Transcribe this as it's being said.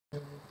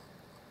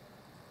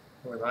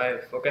We're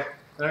live. Okay.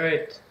 All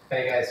right.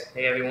 Hey guys.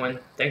 Hey everyone.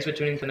 Thanks for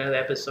tuning to another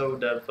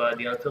episode of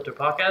the Unfiltered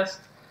Podcast.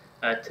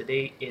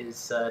 Today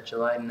is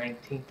July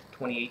 19th,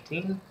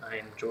 2018.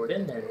 I'm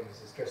Jordan and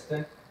This is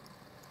Tristan.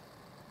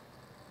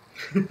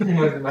 What's the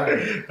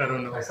matter? I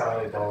don't know. I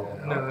sound like dull.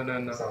 No.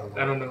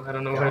 I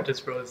don't know what I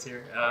just froze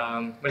here.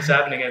 What's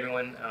happening,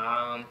 everyone?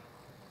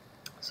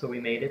 So we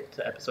made it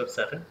to episode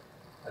 7.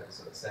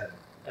 Episode 7.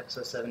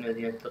 Episode 7 of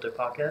the Unfiltered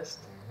Podcast.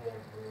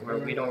 Where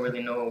we don't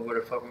really know where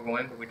the fuck we're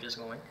going, but we're just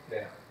going.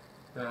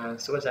 Yeah.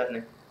 So what's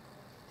happening?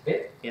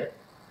 Today? Yeah.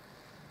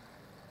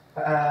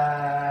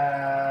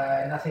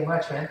 Nothing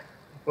much, man.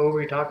 What were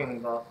we talking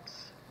about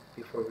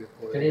before we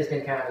recorded? Today's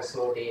been kind of a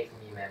slow day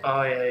for me, man.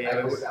 Oh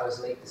yeah. I was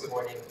late this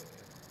morning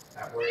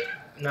at work.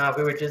 No,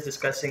 we were just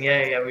discussing.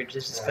 We were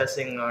just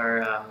discussing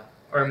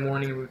our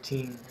morning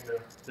routine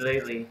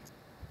lately.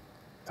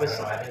 I don't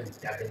know.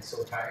 I've been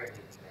so tired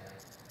lately, man.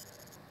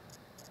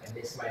 I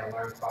missed my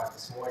alarm clock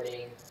this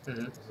morning. I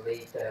was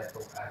late at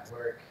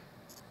work.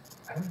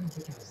 I don't even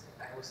think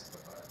I was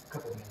a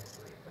couple minutes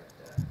late, but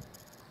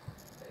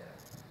yeah.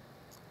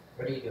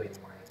 What are you doing in the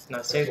morning?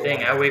 No, same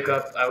thing. I wake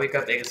up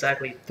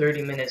exactly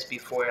 30 minutes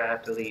before I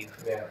have to leave.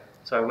 Yeah.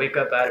 So I wake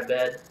up out of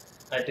bed.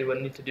 I do what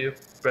I need to do.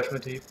 Brush my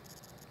teeth.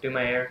 Do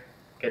my hair.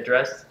 Get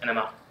dressed, and I'm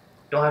out.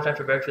 Don't have time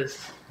for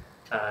breakfast.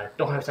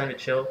 Don't have time to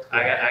chill.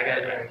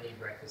 Yeah, I need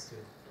breakfast too.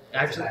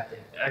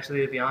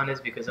 Actually, to be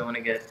honest, because I want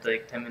to get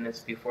like 10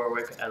 minutes before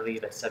work, I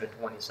leave at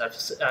 7:20. So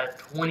I have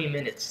 20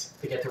 minutes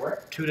to get to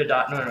work. To the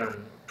dot. No.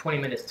 20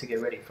 minutes to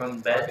get ready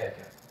from bed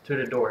to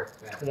the door.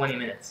 Yeah. 20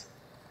 minutes.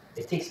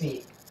 It takes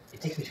me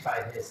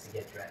 5 minutes to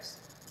get dressed.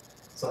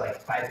 So like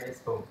 5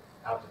 minutes, boom,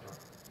 out the door.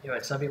 Yeah,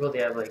 and some people they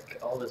have like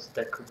all those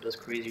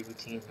crazy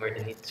routines where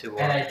they need to.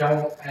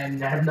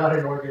 And I'm not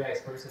an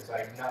organized person, so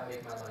I do not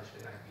make my lunch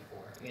the night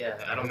before. Yeah,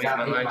 I don't make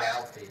my lunch. My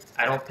outfit.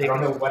 I don't pick. I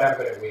don't know what I'm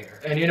gonna wear.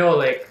 And you know,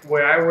 like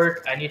where I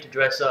work, I need to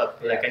dress up.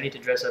 Yeah. Like I need to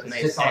dress up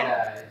nice.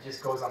 It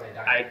just goes on a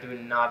dime. I do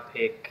not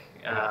pick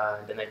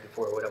the night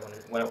before what I want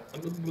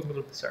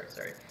to.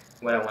 Sorry.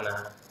 What I want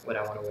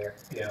to wear.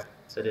 Yeah.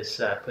 So this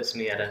puts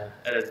me at a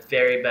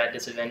very bad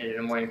disadvantage in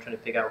the morning trying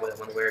to pick out what I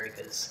want to wear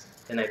because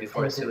the night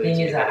before is too late. The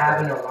thing is, I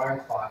have an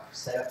alarm clock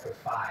set up for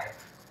 5.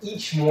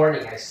 Each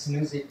morning, I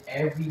snooze it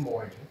every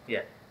morning. Yeah.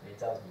 And it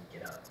tells me,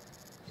 get up.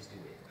 Just do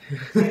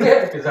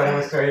it. Because I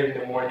want to start hitting in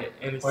the morning.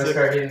 I want to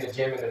start hitting the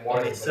gym in the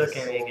morning. And it still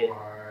can't make it.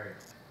 Hard.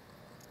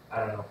 I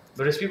don't know.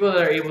 But there's people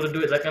that are able to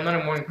do it. Like, I'm not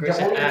a morning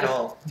person at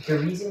all. The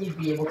reason you'd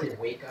be able to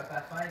wake up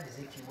at 5 is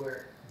if you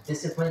were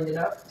disciplined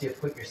enough to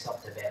put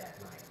yourself to bed at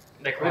 9.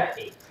 Like, or at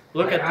 8.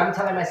 I'm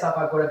telling myself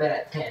I'll go to bed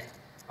at 10.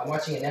 I'm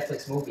watching a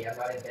Netflix movie. I'm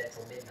not in bed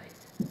till midnight.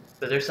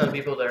 But there's some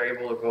people that are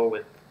able to go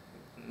with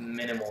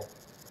minimal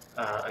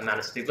amount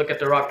of sleep. Look at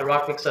The Rock. The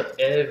Rock wakes up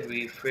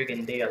every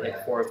friggin' day at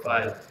like 4 or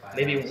 5.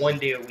 Maybe hours. One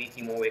day a week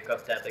he won't wake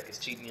up that like his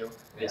cheat meal,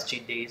 his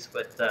cheat days.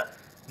 But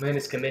man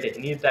is committed.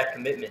 You need that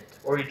commitment,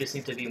 or you just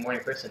need to be a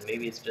morning person.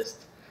 Maybe it's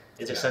just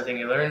is there something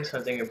you learn,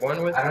 something you're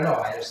born with? I don't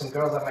know. There's some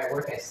girls at my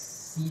work. I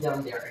see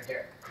them.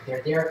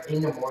 They're there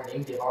in the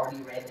morning. They've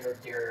already ran their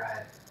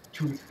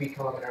 2-3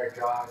 kilometer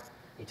jog.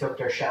 They took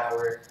their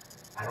shower.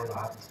 I don't know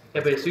how these people.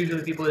 Yeah, but it's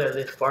usually people that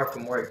live far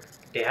from work.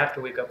 They have to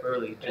wake up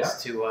early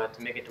just to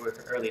make it to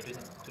work early.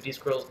 Do these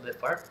girls live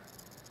far?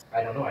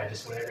 I don't know.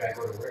 Whenever I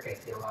go to work, I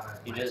feel a lot of.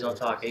 You just don't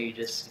talk. You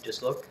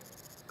just look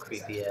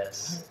creepy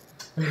ass.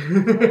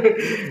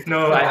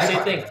 No,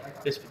 same thing.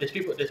 There's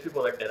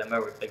people like that at my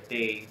work. Like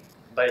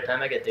by the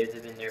time I get there,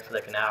 they've been there for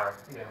like an hour.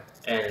 Yeah.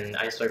 And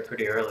I start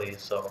pretty early,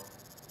 so.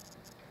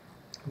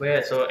 But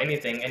yeah, so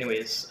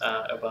anyways,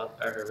 about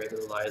our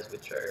regular lives,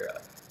 which are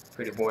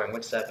pretty boring.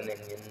 What's happening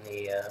in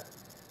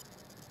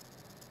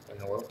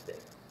the world today?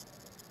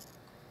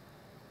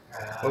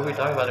 What were we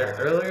talking about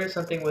earlier?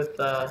 Something with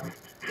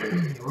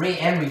Ray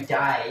Emery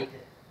died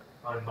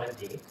on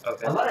Monday.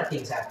 Okay. A lot of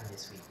things happened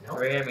this week, no?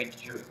 Ray Emery,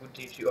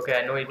 did you? Okay,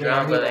 I know he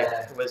drowned, but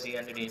like, was he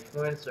under the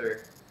influence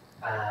or?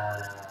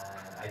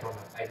 I don't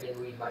know. I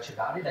didn't read much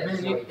about it. I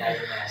just know he died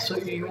in that. So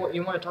you want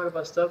to talk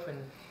about stuff and?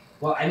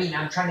 Well, I mean,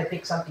 I'm trying to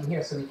pick something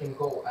here so we can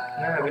go.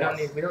 No, we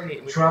don't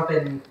need. Trump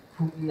and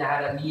Putin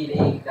had a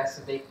meeting. That's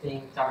the big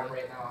thing talking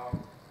right now.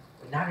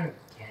 But not in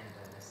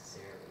Canada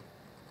necessarily.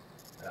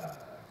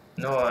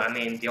 No, I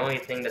mean the only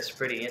thing that's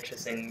pretty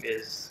interesting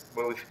is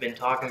what we've been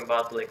talking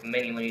about like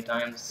many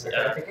times. The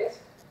McCarthy case?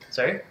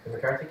 Sorry? The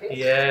McCarthy case?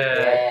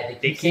 Yeah.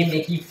 They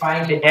keep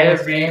finding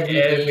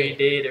every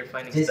day they're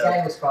finding this stuff.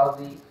 This guy was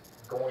probably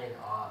going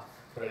off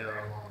for a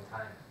very long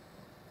time.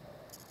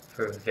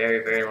 For a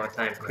very, very long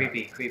time.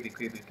 Creepy.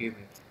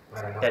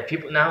 I don't know. That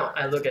people now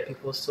I look at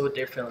people so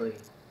differently.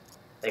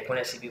 Like when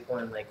I see people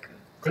in like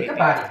creepy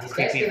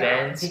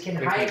vans,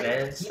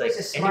 like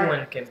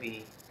anyone can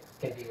be.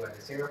 Can be what,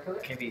 a serial killer?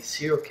 Can be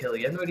serial killer.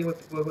 You have no idea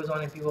what goes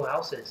on in people's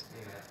houses.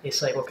 Yeah.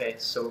 It's like okay,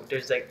 so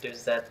there's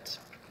that.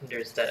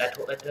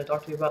 I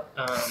talked to you about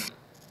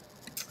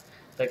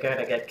that guy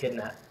that got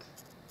kidnapped.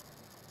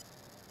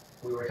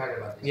 We were talking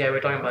about this. Yeah, we were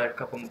talking about a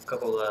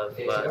couple of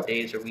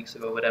days or weeks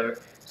ago, whatever.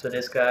 So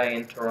this guy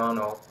in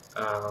Toronto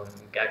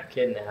got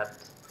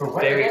kidnapped For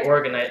what? Very Again?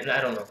 organized.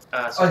 I don't know.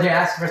 They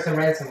asked for some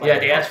ransom money. Yeah,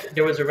 they asked.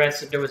 There was a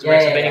ransom. There was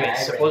ransom.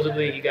 Anyways,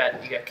 supposedly you got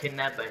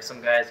kidnapped by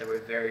some guys that were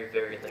very,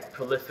 very like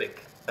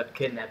prolific at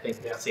kidnapping,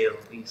 to say the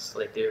least.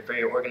 Like they're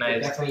very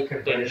organized.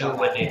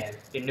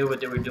 They knew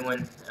what they were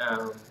doing.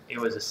 It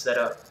was a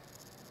setup.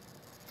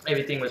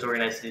 Everything was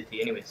organized to the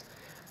T. Anyways,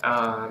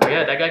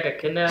 yeah, that guy got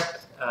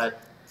kidnapped.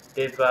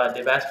 They've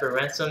asked for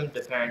ransom. The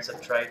parents have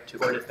tried to,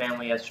 or the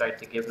family has tried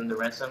to give them the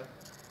ransom.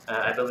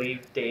 I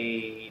believe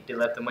they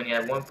left the money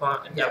at one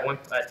spot.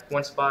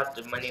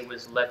 The money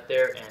was left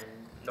there, and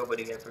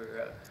nobody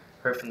ever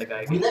heard from the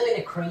guy. We live in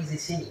a crazy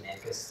city, man.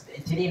 Because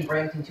today in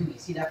Brampton too, you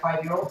see that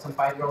 5-year-old. Some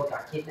 5-year-old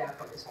got kidnapped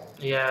from his home.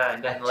 Yeah,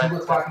 and then at 2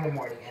 o'clock in the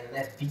morning, and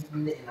left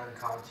beaten and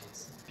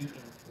unconscious.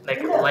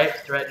 Like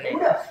life-threatening. Who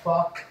the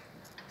fuck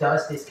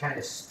does this kind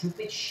of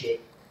stupid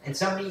shit? And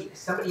somebody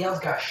else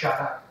got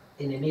shot up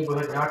in the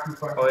neighborhood not too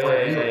far from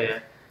where we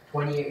live.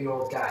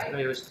 28-year-old guy. No,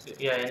 he was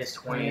in his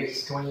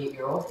 20s.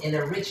 28-year-old in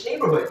a rich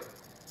neighborhood.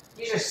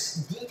 These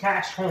are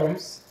detached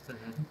homes,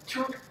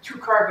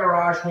 two-car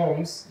garage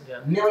homes,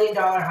 $1 million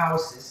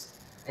houses,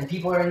 and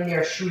people are in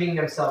there shooting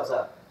themselves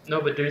up.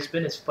 No, but there's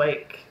been a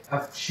spike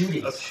of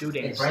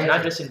shootings.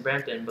 Not just in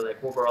Brampton, but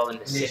like overall in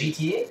the city. The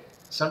GTA?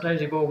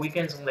 Sometimes you go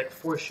weekends and like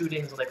 4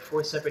 shootings in like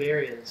 4 separate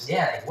areas.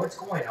 Yeah, like what's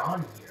going on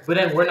here? But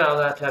then we're not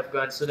allowed to have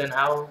guns. So then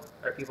how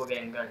are people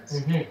getting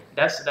guns?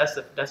 That's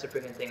the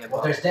freaking thing about.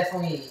 Well, there's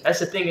definitely. That's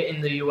the thing in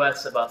the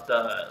U.S. about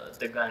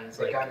the guns,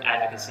 like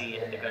advocacy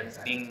and the guns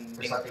being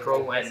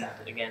pro and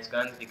against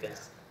guns,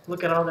 because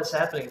look at all that's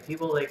happening.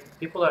 People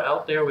are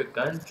out there with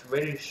guns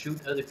ready to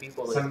shoot other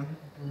people. Some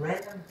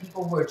random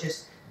people were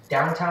just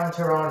downtown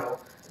Toronto.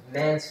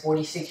 Man's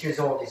 46 years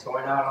old. He's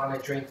going out on a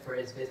drink for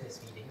his business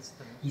meetings.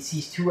 He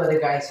sees 2 other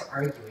guys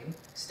arguing.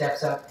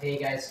 Steps up. Hey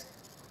guys,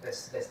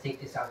 let's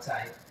take this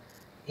outside.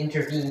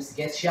 Intervenes.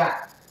 Gets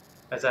shot.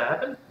 Has that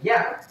happened?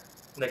 Yeah.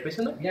 Like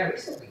recently? Yeah,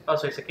 recently. Oh,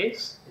 so it's a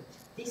case?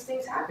 These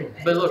things happen,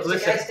 man. But look,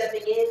 listen. A guy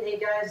stepping in. Hey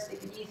guys,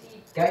 take it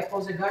easy. Guy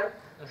pulls a gun.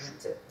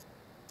 Shoots it.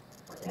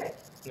 What the heck?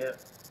 Yeah.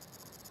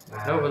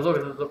 No, but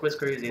look what's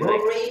crazy.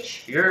 Road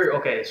rage? You're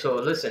okay. So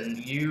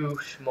listen, you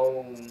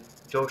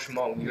Joe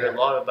Schmo, you're a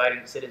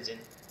law-abiding citizen.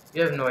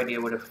 You have no idea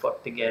what the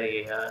fuck to get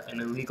an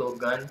illegal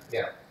gun.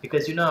 Yeah.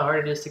 Because you know how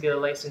hard it is to get a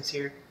license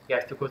here. You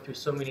have to go through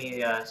so many.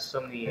 Have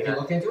you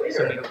looked into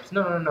it?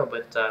 No.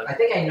 But I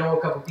think I know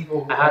a couple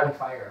people who own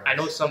firearms. I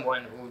know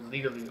someone who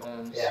legally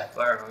owns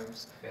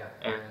firearms. Yeah.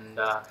 And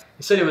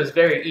he said it was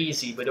very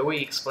easy, but the way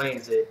he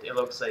explains it, it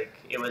looks like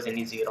it wasn't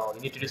easy at all.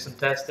 You need to do some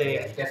testing.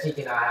 Yeah, you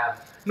definitely cannot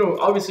have. No,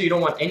 obviously you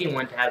don't want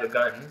anyone to have a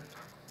gun.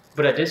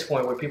 But at this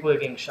point, where people are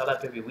getting shot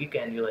up every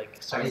weekend, you're like...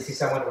 Obviously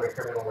someone with a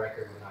criminal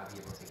record would not be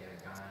able to get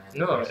a gun.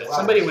 No,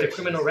 somebody with a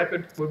criminal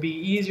record would be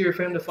easier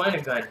for him to find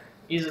a gun.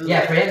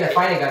 Yeah, for him to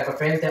find a gun, but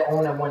for him to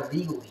own one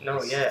legally.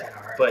 No, yeah,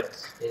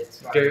 but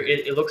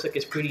it looks like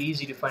it's pretty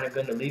easy to find a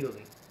gun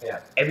illegally.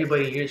 Yeah.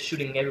 Everybody here is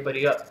shooting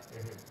everybody up.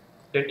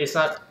 It's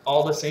not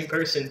all the same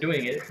person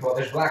doing it. Well,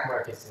 there's black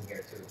markets in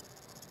here too.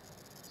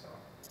 So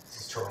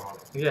this is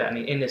Toronto. Yeah, I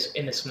mean, in this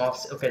small.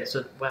 Okay,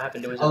 so what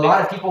happened? There was a lot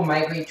of people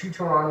migrate to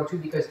Toronto too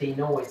because they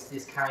know it's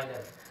this kind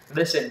of.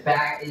 Listen.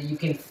 You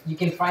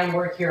can find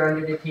work here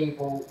under the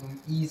table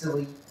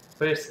easily.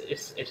 But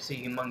it's a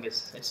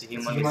humongous city.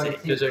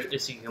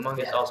 It's a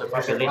humongous also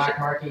population. There's a black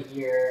market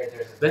here.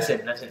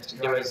 Listen.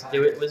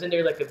 Wasn't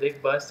there like a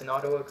big bust in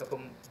Ottawa a couple,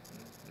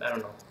 I don't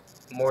know,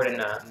 more than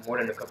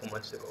a couple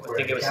months ago. I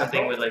think it was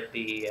something with like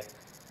the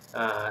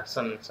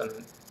some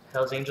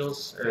Hells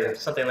Angels or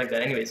something like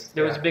that. Anyways,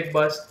 there was a big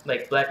bust,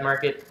 like black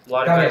market, a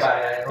lot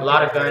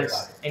of guns.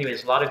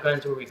 Anyways, a lot of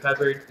guns were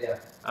recovered. Yeah.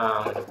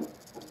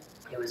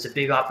 It was a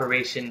big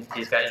operation.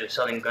 These guys were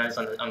selling guns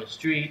on the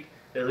street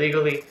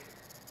illegally.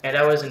 And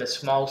that was in a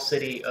small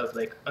city of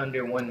like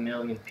under 1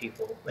 million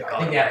people. Like I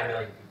think they had 1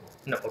 million people.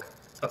 No,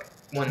 okay,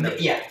 1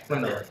 million. Yeah,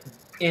 1 million.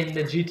 In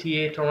the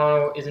GTA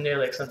Toronto, isn't there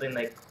like something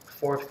like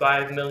 4 or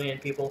 5 million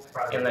people?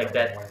 Probably and like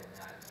that. More than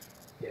that.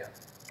 Yeah.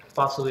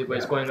 Possibly, but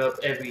it's going up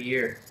every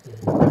year.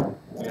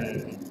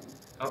 And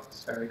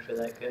sorry for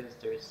that, guys.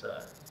 There's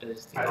the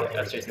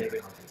upstairs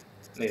neighbor.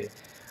 Maybe.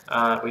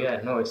 But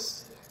yeah, no,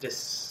 it's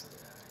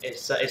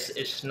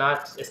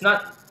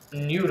not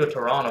new to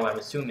Toronto. I'm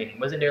assuming.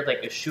 Wasn't there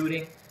like a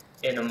shooting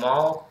in a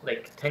mall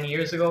like 10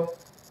 years ago?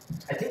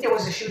 I think there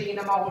was a shooting in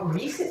a mall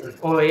recently.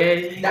 Oh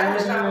yeah. That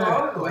was not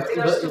long ago. I think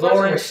it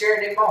was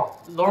Sheridan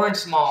Mall.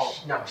 Lawrence Mall.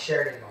 No,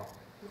 Sheridan Mall.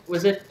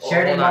 Was it?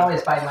 Sheridan Mall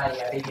is by my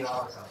baby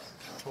mama's house.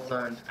 Hold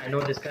on. I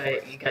know this guy.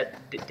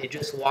 They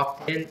just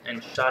walked in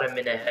and shot him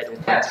in the head. Yeah,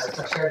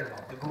 that's Sheridan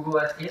Mall. The Google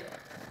it.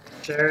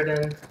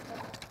 Sheridan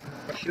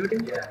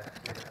shooting. Yeah.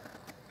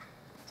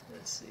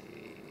 Let's see.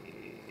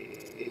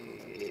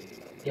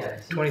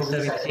 Yeah,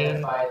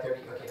 2017.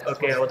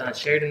 Okay, hold on.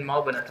 Sheridan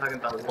Mall, but I'm talking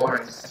about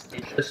Lawrence. They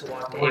just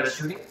walked in.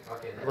 Shooting?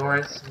 Okay.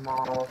 Lawrence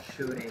Mall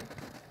shooting.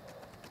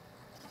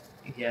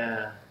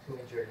 Yeah. Who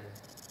injured him?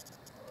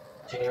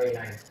 January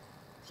 9th.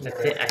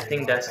 I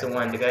think that's the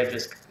one. The guy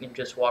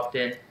just walked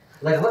in.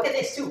 Like, look at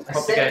this too. A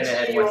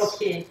 17-year-old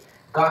kid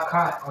got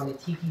caught on the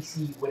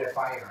TTC with a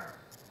firearm.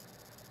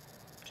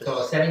 So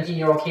a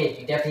 17-year-old kid,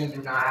 you definitely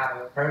do not have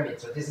a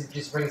permit. So this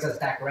just brings us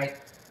back right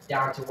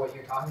down to what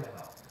you're talking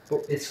about.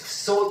 It's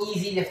so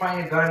easy to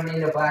find a gun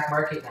in the black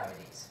market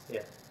nowadays.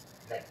 Yeah.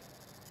 Like,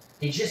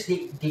 they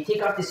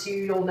take out the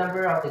serial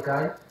number of the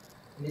gun,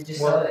 and they just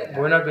sell it like that.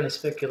 We're not going to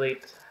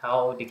speculate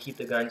how they keep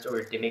the guns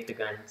or they make the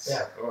guns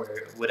or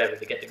whatever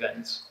they get the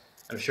guns.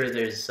 I'm sure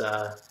there's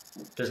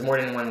more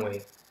than one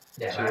way.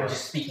 Yeah, I'm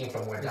just speaking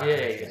from what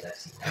documentaries I've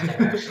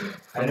seen.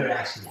 I've never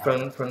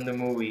actually from the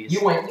movies.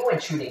 You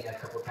went shooting a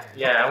couple times.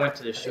 Yeah, I went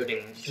to the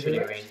shooting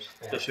range.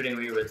 Yeah. The shooting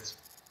range was,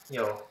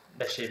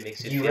 that shit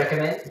makes you. Do you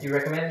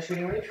recommend a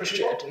shooting range for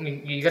people? I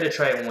mean, you gotta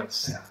try it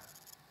once. Yeah.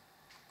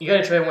 You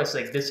gotta try it once.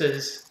 Like, this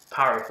is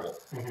powerful.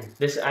 Mm-hmm.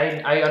 This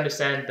I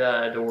understand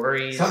the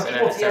worries. Some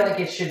people feel like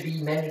it should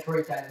be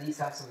mandatory to at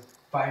least have some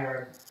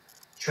firearm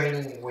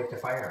training with the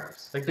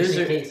firearms. Like, there's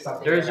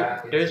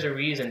a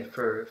reason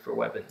for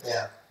weapons.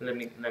 Yeah. Let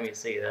me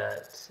say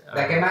that.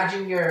 Like,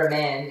 imagine you're a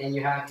man and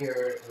you have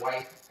your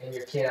wife and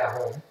your kid at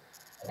home,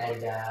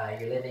 and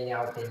you're living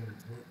out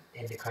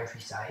in the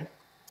countryside,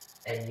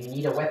 and you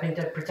need a weapon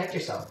to protect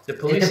yourself. The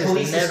police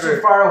is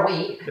too far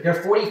away. They're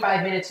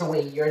 45 minutes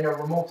away. You're in a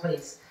remote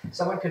place.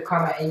 Someone could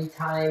come at any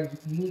time.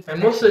 And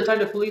most of the time,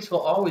 the police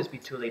will always be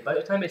too late. By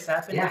the time it's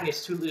happening,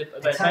 it's too late.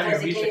 By the time you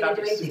reach the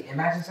cops,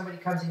 imagine somebody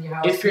comes in your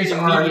house. If you're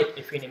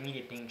in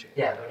immediate danger.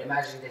 Yeah, but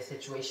imagine the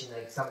situation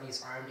like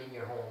somebody's armed in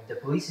your home. The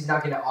police is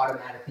not going to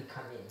automatically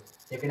come in.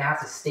 They're going to have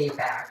to stay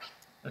back.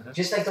 Mm-hmm.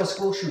 Just like those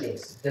school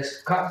shootings. The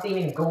cops didn't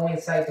even go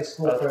inside the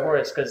school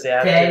for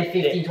 10,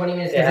 15, 20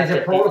 minutes because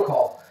there's a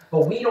protocol.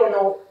 But we don't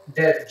know,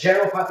 the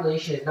general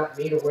population is not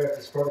made aware of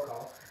this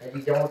protocol, and we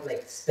don't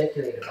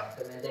speculate about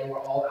them, and then we're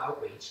all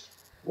outraged.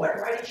 Why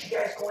didn't you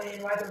guys go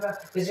in?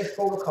 Because there's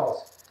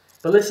protocols.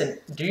 But listen,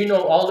 do you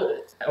know all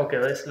the... Okay,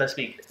 let's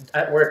speak.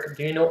 At work,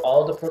 do you know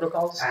all the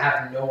protocols? I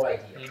have no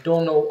idea. You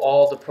don't know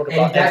all the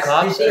protocols? And that's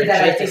the thing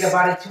that I think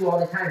about it too all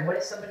the time. What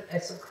if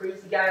some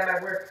crazy guy at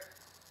my work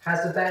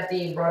has a bad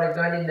day, brought a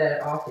gun in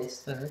the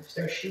office,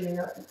 start shooting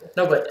up people?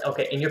 No, but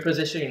okay, in your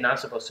position, you're not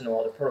supposed to know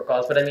all the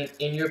protocols. But I mean,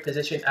 in your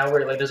position at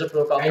work, there's a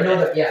protocol for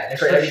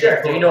everything.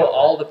 Sure, do you know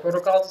all the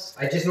protocols?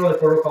 I just know the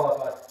protocol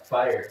about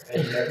fire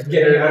and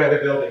getting out of the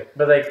building.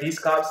 But these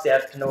cops, they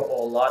have to know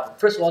a lot.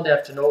 First of all, they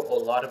have to know a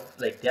lot of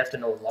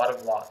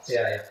laws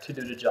to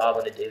do the job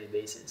on a daily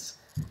basis.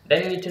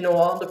 Then you need to know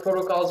all the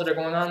protocols that are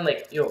going on.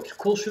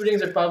 School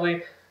shootings are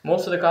probably,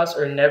 most of the cops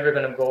are never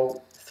gonna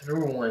go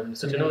through one.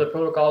 So to know the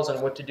protocols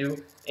on what to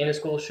do in a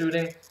school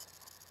shooting,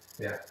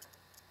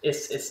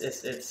 it's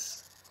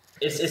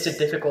a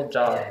difficult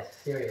job. Yeah, it's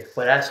serious.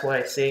 But that's why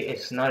I say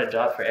it's not a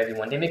job for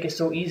everyone. They make it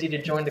so easy to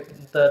join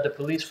the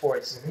police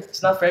force. Mm-hmm.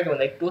 It's not for everyone.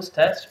 Those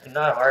tests are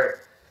not hard.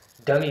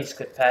 Dummies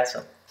could pass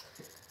them.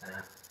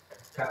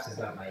 Cops is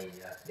not my I'm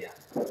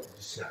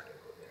just not gonna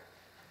go there.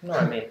 No,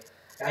 I mean,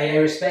 I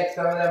respect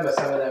some of them, but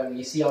some of them,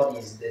 you see all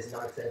this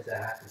nonsense that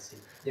happens to.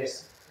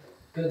 There's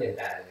good and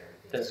bad in everything.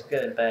 There's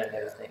good and bad in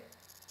everything.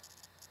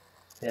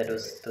 Yeah,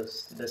 those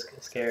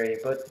scary,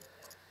 but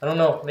I don't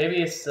know.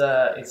 Maybe it's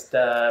the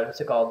what's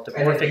it called? The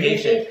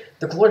glorification.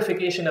 The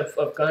glorification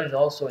of guns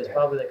also is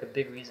probably a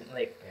big reason.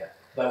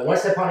 But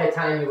once upon a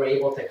time, you were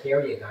able to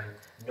carry a gun,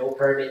 no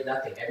permit,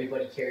 nothing.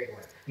 Everybody carried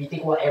one. Do you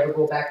think we'll ever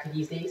go back to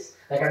these days?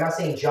 I'm not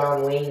saying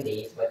John Wayne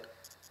days, but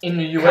in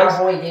the U.S.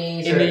 cowboy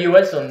days. In the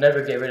U.S., they'll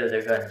never get rid of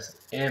their guns.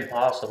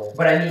 Impossible.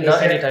 But I mean,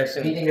 not anytime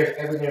soon. Do you think there's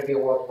ever going to be a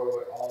world where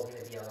we're all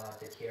going to be allowed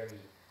to carry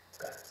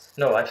guns?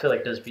 No, I feel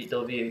like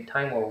there'll be a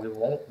time where we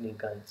won't need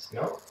guns.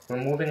 No? We're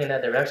moving in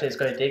that direction. It's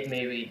going to take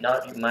maybe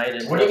not my...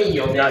 What do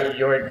you mean not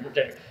your...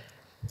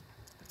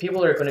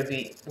 People are going to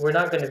be... We're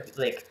not going to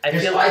be... I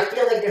feel like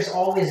there's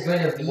always going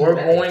to be... We're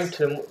going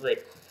to...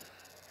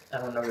 I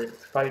don't know,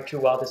 it's probably too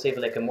wild to say,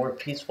 but a more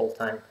peaceful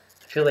time.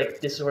 I feel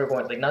like this is where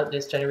we're going. Not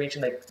this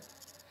generation, okay,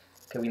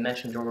 we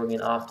mention Joe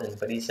Rogan often,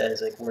 but he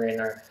says, we're in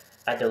our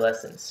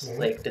adolescence.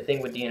 Mm-hmm. The thing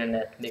with the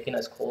internet, making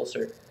us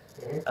closer,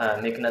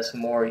 making us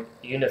more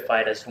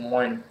unified as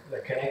one.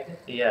 Connected?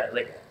 Yeah,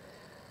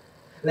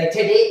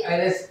 today,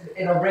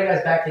 it'll bring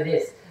us back to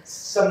this.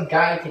 Some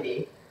guy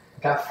today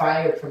got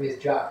fired from his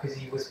job because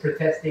he was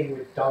protesting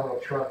with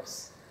Donald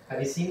Trump's. Have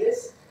you seen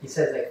this? He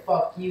says,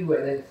 fuck you,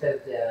 and then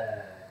says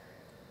the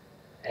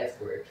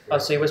F word. Oh,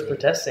 so he was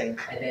protesting.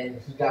 And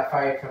then he got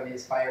fired from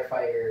his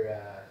firefighter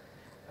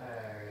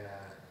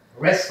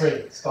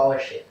wrestling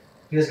scholarship.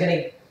 He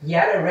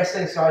had a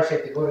wrestling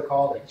scholarship to go to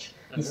college.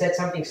 Mm-hmm. He said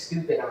something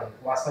stupid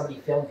while somebody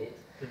filmed it.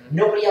 Mm-hmm.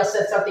 Nobody else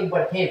said something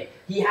but him.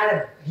 He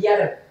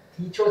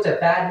chose a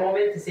bad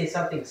moment to say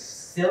something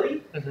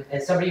silly,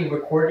 and somebody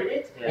recorded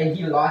it, and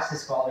he lost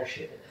his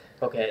scholarship.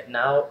 Okay,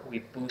 now we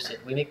boost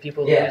it. We make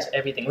people lose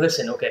everything.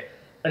 Listen, okay,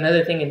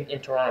 another thing in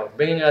Toronto,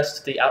 bringing us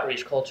to the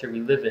outrage culture we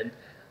live in.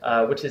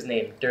 What's his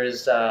name?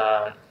 There's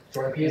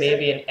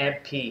maybe an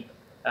MP.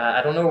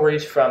 I don't know where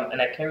he's from,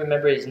 and I can't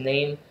remember his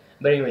name.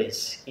 But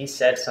anyways, he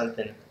said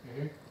something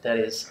that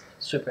is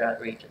super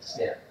outrageous.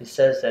 Yeah. He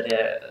says that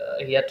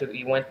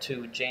he went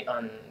to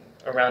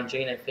around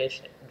Jane and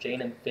Finch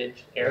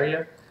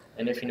area,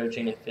 and if you know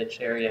Jane and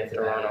Finch area in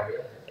Toronto,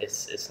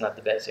 it's not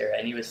the best area.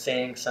 And he was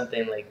saying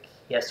something like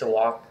he has to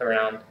walk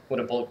around with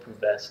a bulletproof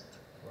vest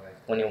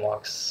when he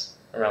walks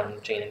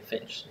around Jane and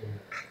Finch.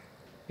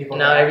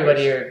 Now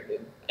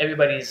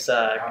everybody's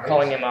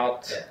calling him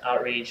out,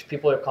 outrage.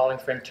 People are calling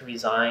for him to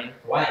resign.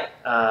 Why?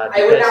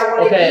 I would not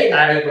want to be in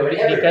that neighborhood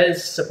ever.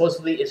 Because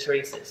supposedly it's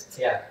racist.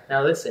 Yeah.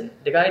 Now listen,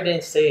 the guy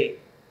didn't say,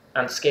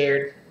 I'm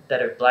scared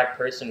that a black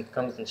person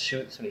comes and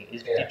shoots me.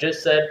 He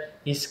just said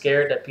he's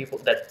scared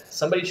that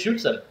somebody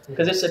shoots him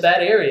because it's a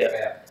bad area.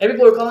 Yeah. And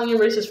people are calling him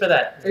racist for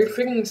that. They're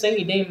freaking saying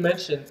he didn't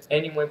mention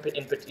anyone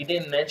he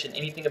didn't mention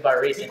anything about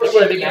race. And people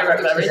are making it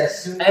about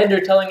race, and they're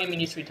telling him he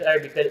needs to retire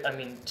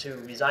to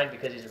resign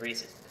because he's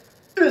racist.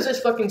 Is this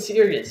fucking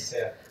serious?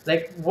 Yeah.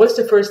 Like, what's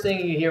the first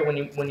thing you hear when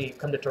you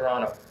come to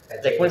Toronto?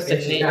 Like, what's the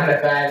name? Not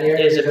a bad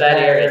area. It's a bad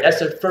area. That's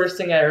the first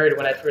thing I heard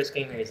when I first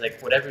came here. He's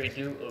like, whatever you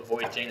do,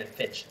 avoid Jane and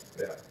Finch.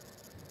 Yeah.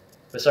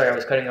 But sorry, I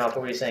was cutting off.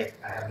 What were you saying?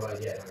 I have no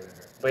idea. I don't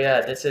remember. But yeah,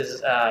 this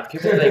is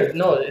people like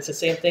no. It's the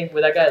same thing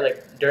with that guy.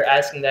 Like they're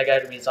asking that guy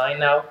to resign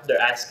now.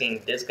 They're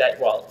asking this guy.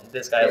 Well,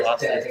 this guy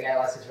lost. The guy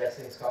lost his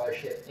wrestling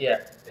scholarship.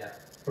 Yeah. Yeah.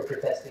 For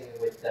protesting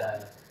with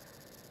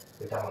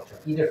Donald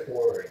Trump, either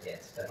for or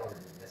against. I don't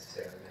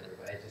necessarily remember,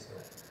 but I just know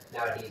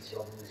nowadays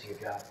you'll lose your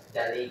job.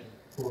 That lady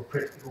who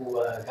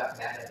got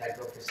mad at that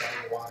girl for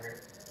selling water.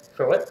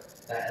 For what?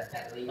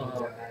 That lady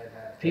got mad at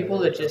that.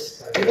 People are just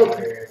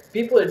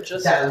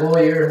that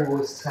lawyer who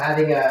was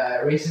having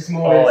a racist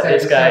moment. Oh,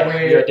 this guy.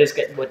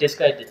 This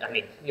guy did. I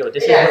mean,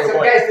 this is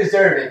some guys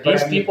deserve it.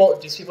 These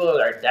people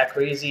are that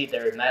crazy.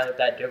 They're mad like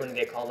that. They're gonna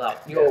get called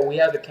out. We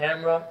have a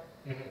camera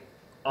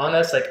on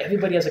us. Like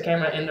everybody has a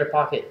camera in their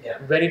pocket,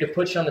 ready to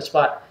put you on the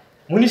spot.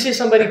 When you see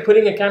somebody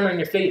putting a camera in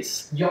your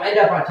face, you'll end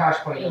up on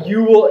Tosh.0.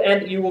 You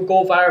will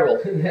go viral.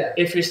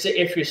 If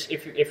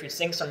you're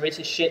saying some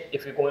racist shit,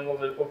 if you're going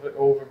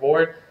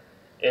overboard,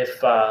 if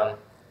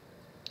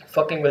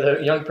fucking with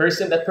a young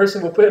person, that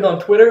person will put it on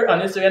Twitter, on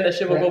Instagram. That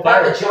shit will go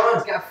viral. Papa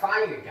John's got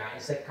fired,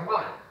 guys. Like, come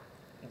on.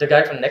 The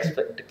guy from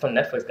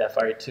Netflix got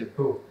fired too.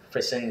 Who?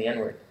 For saying the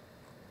N-word.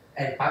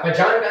 And Papa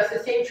John got the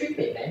same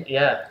treatment, man.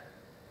 Yeah.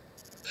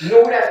 You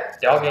know that?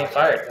 They're all getting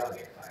fired.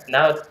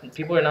 Now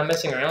people are not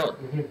messing around.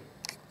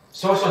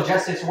 Social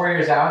justice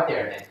warriors are out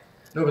there, man.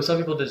 No, but some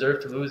people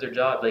deserve to lose their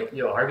job. Like,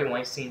 Harvey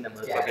Weinstein, that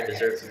motherfucker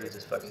deserves to lose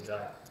his fucking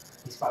job.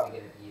 He's probably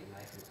gonna be in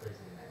life in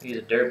prison, man. He's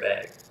a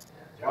dirtbag. Yeah,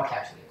 they're all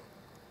catching him.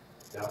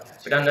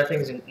 But now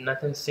nothing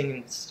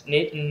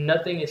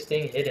is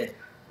staying hidden.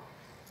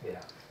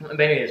 Yeah.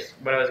 But anyways,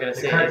 what I was gonna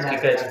say is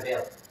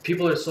because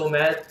people are so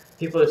mad,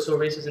 people are so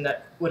racist in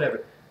that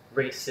whatever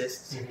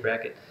racists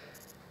bracket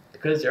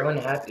because they're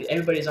unhappy.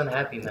 Everybody's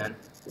unhappy, man.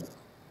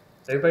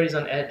 Everybody's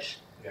on edge.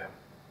 Yeah.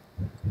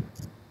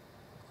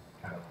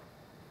 I don't know.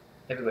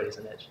 Everybody's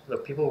on edge.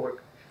 Look, people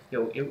work.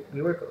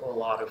 We work a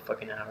lot of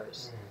fucking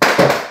hours.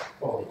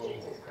 Oh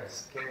Jesus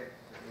Christ! Scared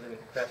the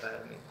living crap out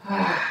of me.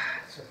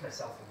 Just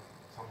myself.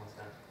 It's almost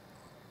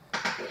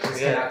done. This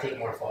cannot take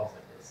more falls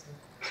like this.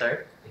 Sorry?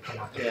 It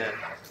cannot take more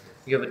falls like this.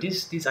 Yeah, but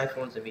these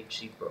iPhones are made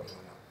cheap, bro. It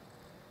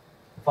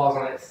falls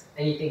on it.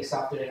 Anything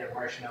softer than a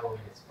marshmallow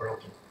and it's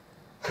broken.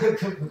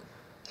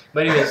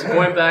 But anyways,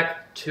 going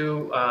back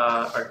to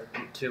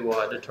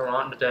the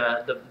Toronto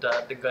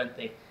the gun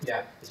thing.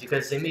 Yeah. It's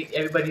because they make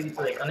everybody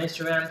like on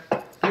Instagram.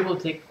 People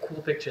take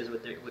cool pictures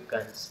with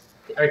guns,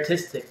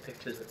 artistic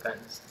pictures with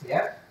guns.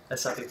 Yeah.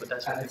 That's how people. I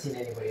haven't seen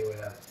anybody with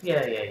a.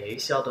 Yeah. You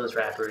see all those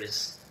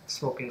rappers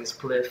smoking this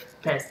spliff,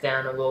 pants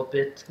down a little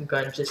bit,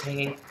 gun just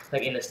hanging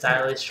like in a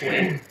stylish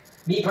way.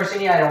 Me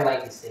personally, I don't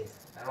like these things.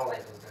 I don't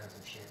like those guns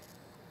and shit.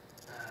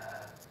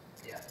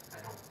 Yeah,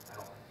 I don't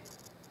like it.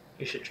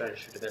 You should try to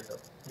shoot a gun though.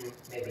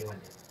 Maybe one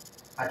day.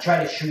 I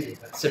try to shoot it,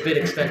 but it's a bit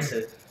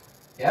expensive.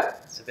 Yeah.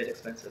 It's a bit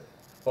expensive.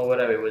 Well,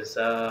 whatever. It was.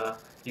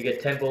 You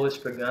get 10 bullets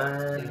per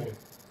gun.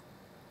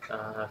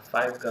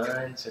 5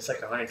 guns. It's like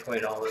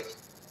 $120.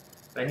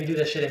 And you do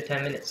that shit in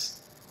 10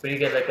 minutes. But you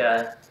get like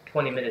a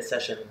 20-minute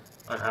session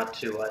on how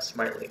to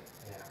smartly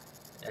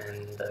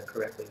and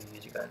correctly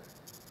use your gun.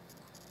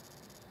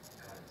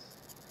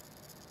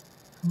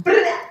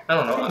 I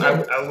don't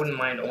know. I wouldn't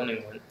mind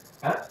owning one.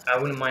 Huh? I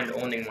wouldn't mind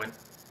owning one.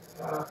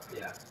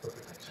 Yeah, for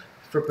protection.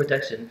 For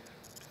protection.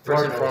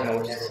 First and foremost. I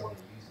would never want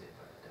to use it,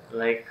 but,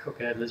 like,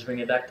 okay, let's bring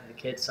it back to the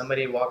kid.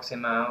 Somebody walks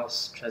in my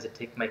house, tries to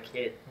take my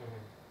kid.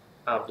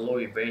 I'll blow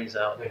your brains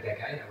out. Like that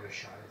guy never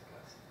shot his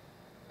guts.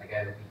 That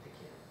guy would beat the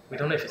kid. We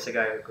don't know if it's a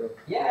guy or a girl.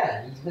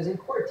 Yeah, he was in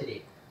court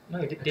today. No,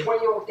 he did. A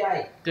 20-year-old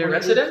guy. They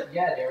arrested him?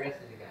 Yeah, they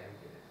arrested the guy who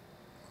did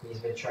it.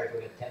 He's been charged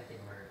with attempted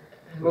murder.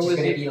 What was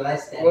going to be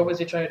less than... What was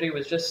he trying to do?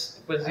 Was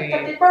he...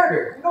 Attempted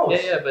murder. Who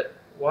knows? Yeah, but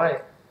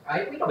why?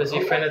 We don't was he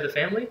a friend of the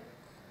family?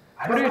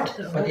 I don't know.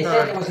 But they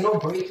said there was no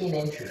break-in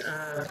entry.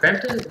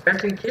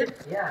 Brampton kid?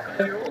 Yeah.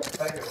 5-year-old?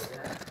 5-year-old,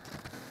 yeah.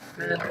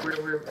 Man,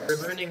 we're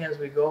learning as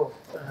we go.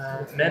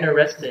 Men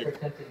arrested for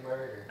attempted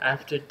murder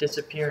after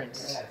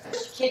disappearance. Yeah,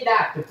 just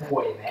kidnapped the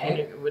boy,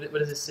 man. What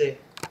does it say?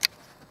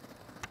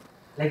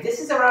 Like, this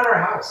is around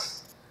our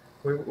house.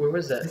 Where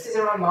was that? This is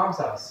around Mom's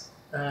house.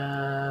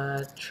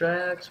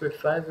 Tracks were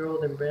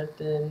 5-year-old in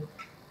Brampton.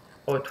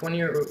 Oh, a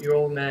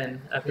 20-year-old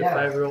man after Yeah.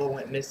 5-year-old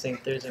went missing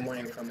Thursday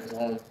morning from his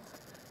home.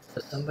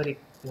 So somebody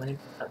went in,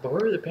 but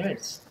where were the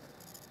parents?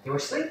 They were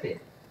sleeping.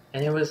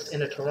 And it was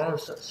in a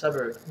Toronto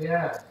suburb.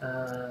 Yeah.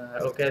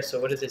 Okay, so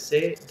what does it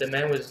say? The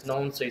man was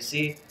known, so you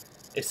see,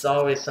 it's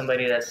always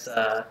somebody that's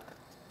the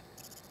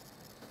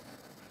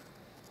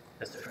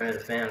friend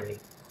of the family.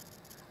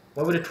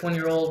 What would a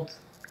 20-year-old...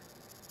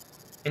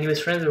 And he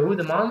was friends with who?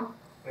 The mom?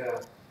 Yeah.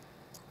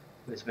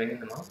 He was banging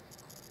the mom?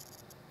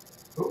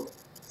 Who?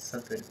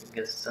 Something, I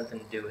guess something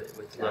to do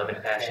with love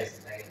and passion.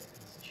 That guy's a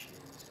piece of shit.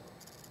 So.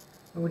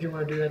 Why would you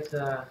want to do that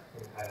to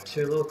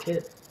your little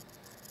kid?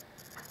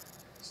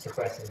 It's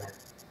depressing, man.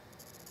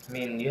 I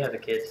mean, you have a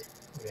kid.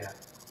 Yeah.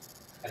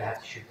 I'd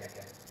have to shoot that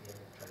guy if he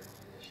ever tried to do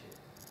this shit.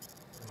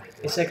 Oh my God.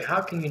 It's like,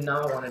 how can you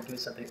not want to do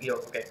something? Yo,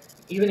 okay.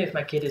 Even if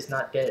my kid is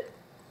not dead,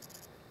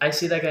 I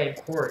see that guy in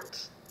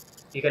court.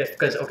 You gotta,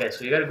 because okay,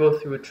 so you gotta go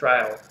through a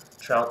trial.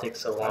 Trial takes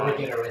so long. I'm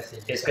gonna get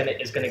arrested. It's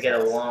gonna get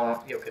a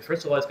long. Okay,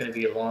 first of all, it's gonna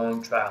be a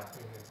long trial.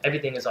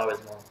 Everything is always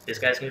long. This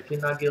guy's gonna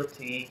plead not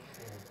guilty.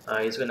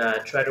 He's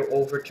gonna try to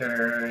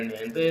overturn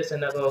and this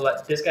and that. Blah, blah,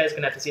 blah. This guy's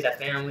gonna have to see that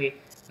family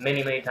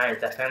many times.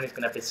 That family's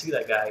gonna have to see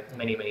that guy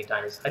many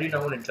times. How do you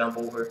not want to jump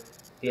over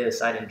the other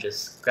side and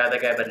just grab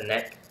that guy by the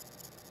neck,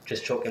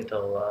 just choke him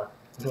till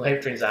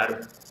life drains out of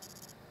him?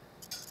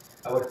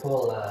 I would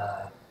pull.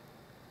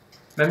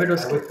 Remember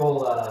those? I would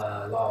pull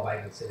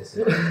law-abiding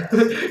citizen.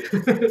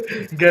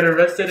 Get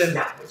arrested and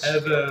Snap.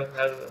 have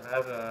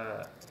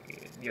a.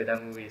 Yeah,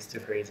 that movie is too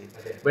crazy.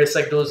 Okay. But it's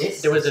like those.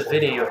 There was a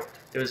video.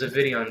 There was a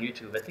video on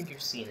YouTube. I think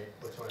you've seen it.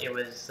 Which one? It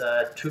was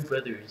two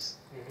brothers,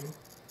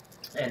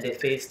 and they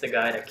faced the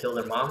guy that killed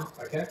their mom.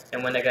 Okay.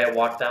 And when the guy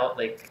walked out,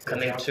 like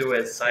coming to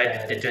his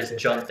side, they just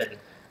jumped and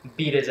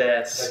beat his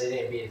ass. But they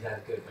didn't beat his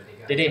ass good. But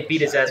they didn't beat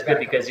his ass good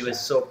because he was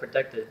so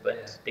protected.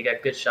 But they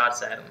got good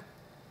shots at him.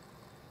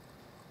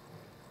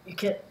 You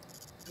can't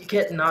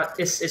not.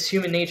 It's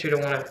human nature to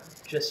want to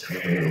just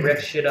wreck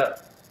shit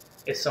up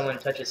if someone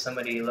touches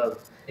somebody you love.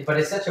 But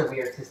it's such a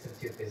weird system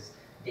too, because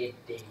they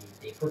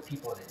put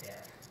people to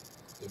death,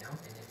 you know.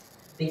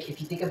 And if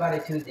you think about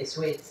it too, this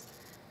way,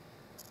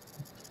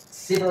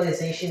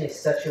 civilization is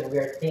such a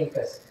weird thing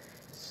because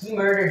he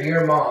murdered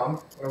your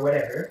mom or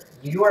whatever.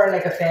 You are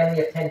like a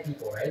family of 10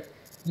 people, right?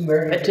 He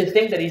murdered. And to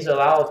think that he's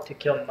allowed to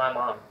kill my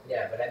mom.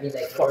 Yeah, but I mean,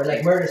 like, or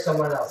like murder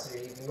someone else, or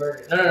you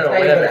murder. No,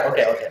 whatever.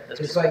 Okay.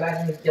 So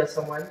imagine you kill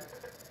someone,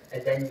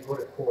 and then you go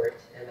to court,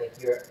 and like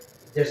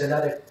there's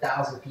another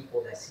 1,000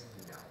 people that see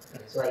you now.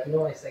 So like, you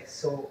know, it's like,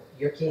 so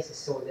your case is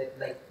so that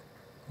like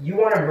you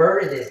want to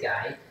murder this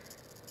guy.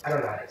 I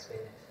don't know how to explain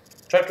it.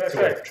 Try to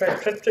explain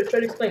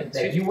it.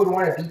 Like, you would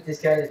want to beat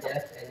this guy to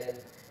death, and then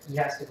he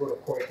has to go to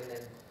court, and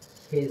then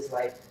his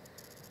life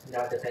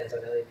now depends on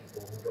other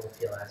people who don't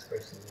feel as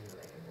personally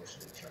like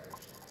emotionally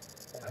charged.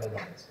 I don't know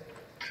how to explain it.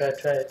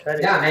 Try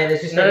to. Yeah, man,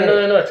 it's just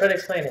no. Try to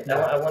explain it. No.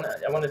 I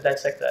want to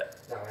dissect that.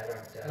 No, I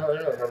don't. No. I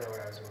don't know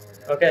where I was going with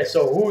that. Okay,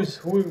 so who is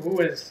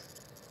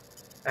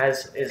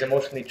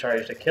emotionally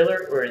charged? The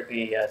killer or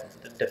the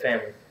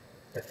family?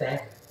 The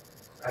family.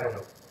 I don't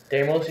know.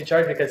 They're emotionally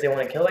charged because they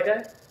want to kill that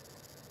guy?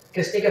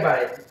 Because think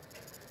about it.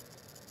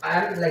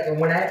 I'm like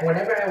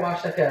whenever I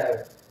watch like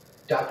a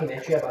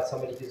documentary about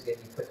somebody who's gonna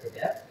be put to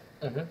death.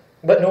 Mm-hmm.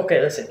 But no, okay,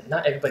 listen.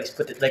 Not everybody's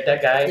put to like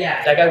that guy.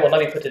 Yeah, that guy will not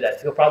be put to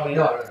death. He'll probably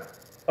no.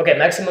 Okay,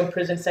 maximum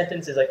prison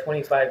sentence is like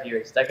 25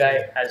 years. That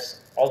guy has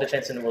all the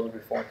chance in the world to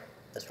reform,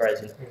 as far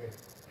as you know.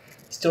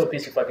 He's still a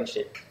piece of fucking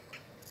shit.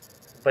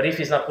 But if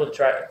he's not put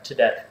to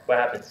death, what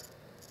happens?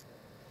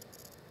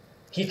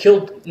 He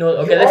killed no.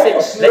 Okay,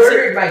 let's say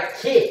murdered my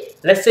kid.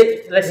 Let's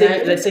say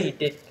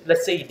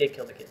he did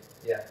kill the kid.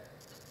 Yeah.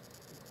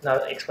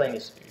 Now explain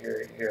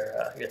your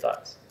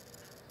thoughts.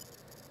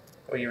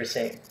 What you were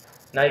saying.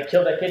 Now you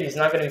killed that kid. He's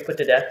not going to be put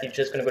to death. He's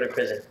just going to go to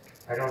prison.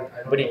 I don't.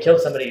 But he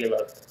killed somebody he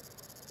loved.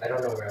 I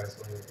don't know where I was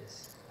going with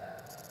this.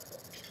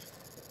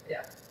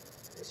 Yeah,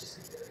 let's just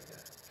leave it like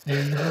that.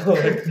 No.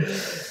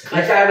 I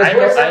was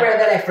going somewhere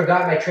that I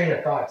forgot my train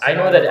of thoughts. I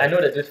know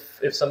that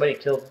if somebody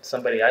killed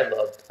somebody I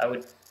loved, I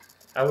would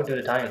do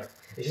the time.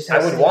 I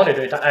would want to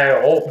do the time.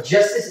 I hope.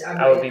 Justice.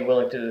 I would be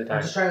willing to do the time.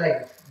 I'm just trying to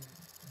like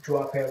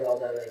draw a parallel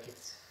that like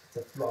it's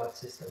a flawed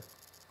system.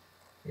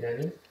 You know what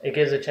I mean? It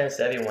gives a chance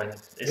to everyone.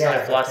 It's not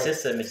a flawed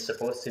system. It's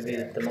supposed to be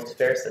the most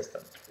fair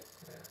system.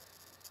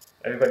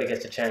 Everybody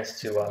gets a chance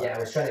to I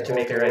was trying to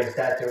make it towards right.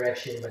 that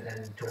direction, but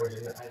then towards I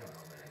don't know, man, I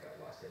got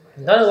lost in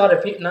my. Not a lot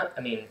of people.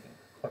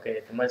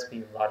 Okay, there must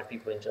be a lot of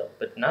people in jail,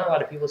 but not a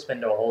lot of people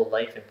spend their whole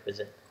life in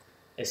prison.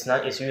 It's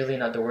usually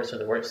not the worst of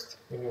the worst.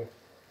 Mm-hmm.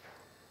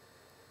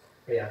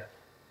 Yeah,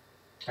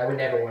 I would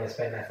never want to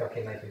spend my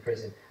fucking life in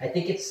prison. I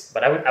think it's.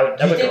 But I would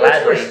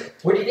gladly.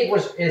 What do you think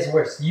is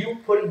worse? You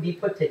be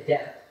put to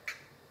death,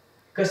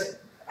 because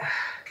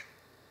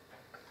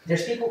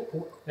there's people.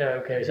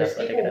 There's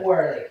people who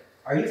are like.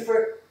 Are you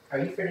for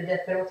the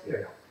death penalty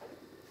or no?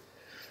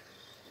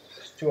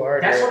 It's too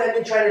hard. That's what I've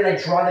been trying to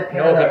like draw the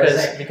parallel. No,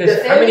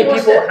 because how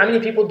many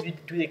people do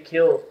they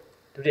kill?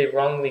 Do they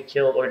wrongly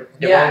kill or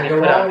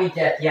wrongly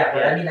death? Yeah,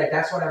 but I mean like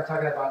that's what I'm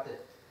talking about.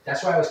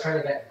 That's what I was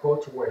trying to go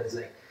towards. Is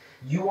like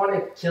you want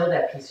to kill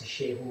that piece of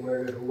shit who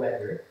murdered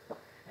whoever,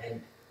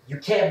 and you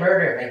can't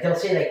murder him. Like they'll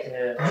say, like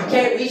you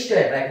can't reach to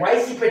him. Like why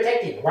is he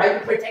protecting? Why are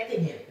you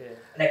protecting him? Yeah.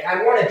 Like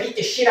I want to beat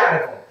the shit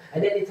out of him.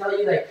 And then they tell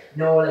you like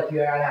no, like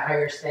you're at a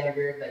higher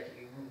standard. Like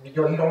you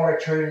don't want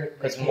to turn.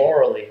 Because like,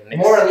 morally, like,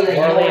 you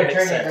don't want to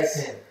turn it like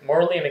him.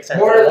 Morally, it makes sense.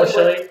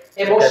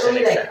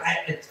 Emotionally, like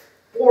sense.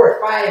 4 or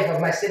 5 of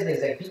my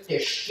siblings like beat the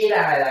shit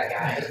out of that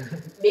guy.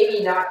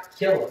 Maybe not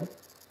kill him.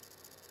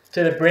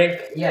 To the brink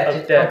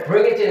of death.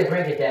 Bring it to the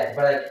brink of death.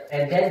 But like,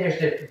 and then there's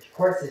the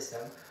court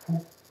system.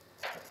 Who,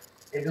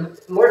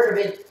 Lord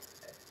forbid,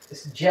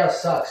 jail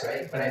sucks,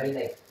 right? But I mean,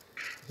 like,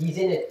 he's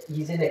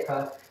in a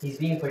cuff. He's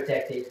being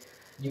protected.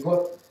 You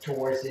go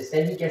towards this,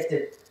 then he gets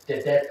the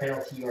death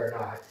penalty or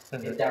not.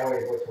 If that were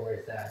to go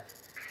towards that,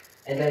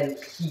 and then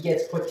he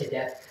gets put to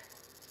death.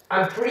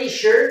 I'm pretty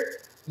sure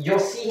you'll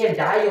see him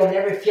die. You'll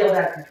never feel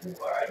that. Do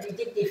you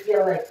think they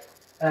feel like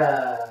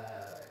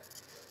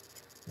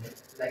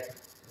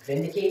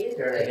vindicated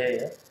or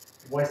like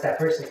once that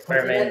person's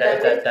put to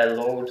death? That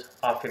load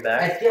off your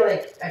back. I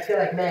feel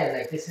like man,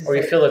 like this is. Or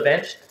you feel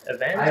avenged? I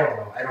don't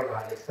know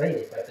how to explain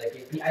it, but like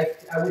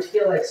I would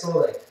feel like so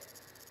like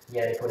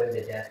they put him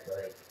to death, but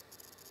like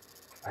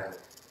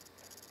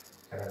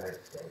I don't know how to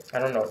explain it. I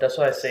don't know. That's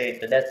why I say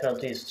the death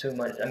penalty is too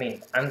much. I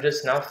mean, I'm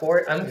just not for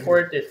it. I'm for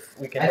it if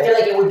we can. I feel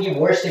like it would be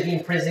worse to be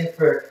in prison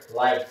for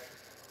life.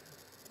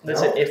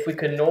 Listen, if we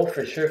could know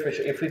for sure,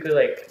 if we could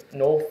like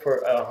know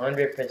for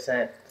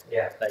 100%,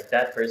 like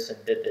that person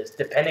did this,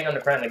 depending on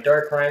the crime, like there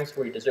are crimes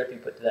where you deserve to be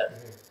put to death.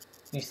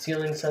 You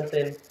stealing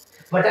something.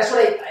 But that's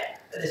what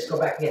let's go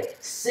back again.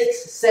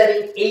 6,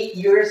 7, 8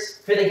 years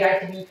for the guy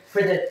to be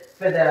for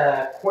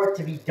the court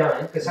to be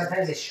done, because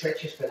sometimes it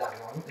stretches for that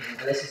long,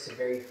 unless it's a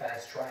very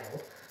fast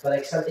trial. But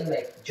like something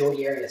like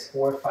Jodi Arias,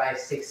 4, 5,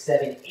 6,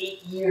 7,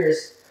 8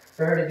 years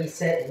for her to be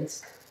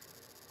sentenced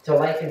to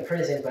life in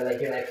prison. But like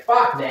you're like,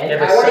 fuck, man,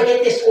 I want to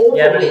get this over with.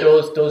 Yeah, but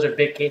those are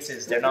big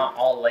cases. They're not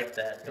all like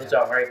that. Those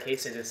are hard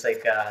cases. It's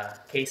like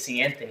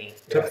Casey Anthony.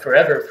 Took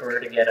forever for her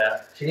to get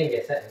She didn't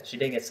get sentenced. She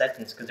didn't get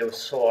sentenced because it was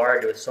so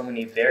hard. There was so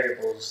many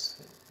variables.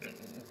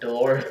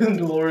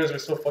 Dolores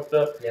was so fucked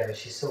up. Yeah, but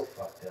she's so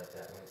fucked up,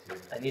 that one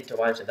too. I need to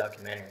watch the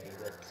documentary.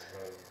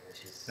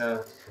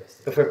 But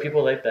but for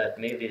people like that,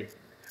 maybe,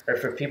 or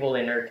for people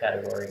in her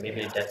category,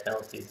 maybe the death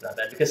penalty is not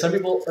bad. Because some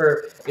people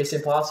it's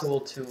impossible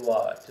to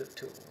what's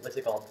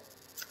it called?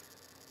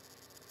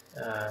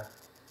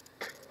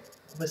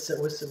 What's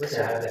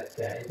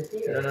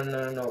empathy?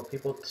 No.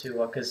 People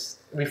to because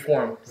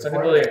reform. Some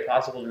people are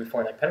impossible to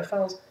reform. Like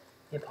pedophiles,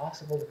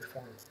 impossible to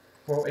reform.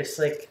 Well, it's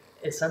like.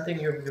 It's something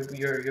you're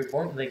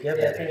born like you have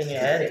that thing in your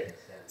head.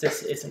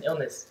 It's an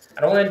illness. I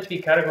don't want it to be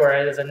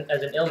categorized as an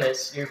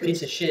illness. You're a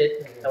piece of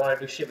shit. I want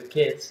to do shit with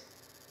kids.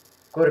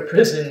 Go to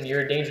prison.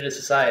 You're a danger to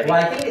society.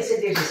 Well, I think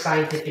there's a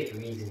scientific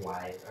reason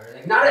why, or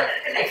like not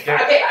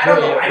okay. I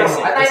don't know.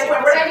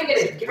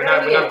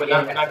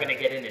 We're not gonna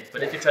get in it.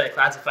 But if you try to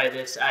classify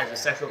this as a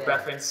sexual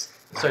preference,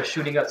 start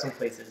shooting up some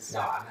places.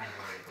 No, I'm not going to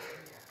go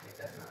there.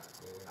 That's not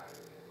cool. We're not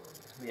really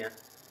going there.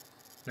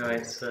 Yeah. No,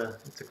 it's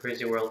a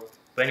crazy world.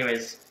 But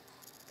anyways.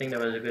 I think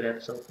that was a good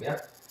episode. Yeah.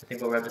 I think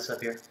we'll wrap this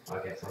up here.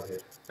 Okay, sounds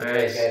good.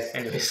 Alright, guys.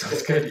 Anyways,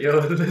 sounds good. Yo,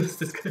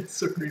 this guy's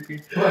so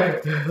creepy. I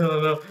don't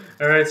know.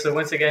 Alright, so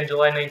once again,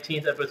 July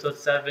 19th, episode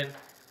 7,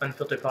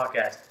 Unfiltered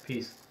Podcast.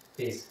 Peace.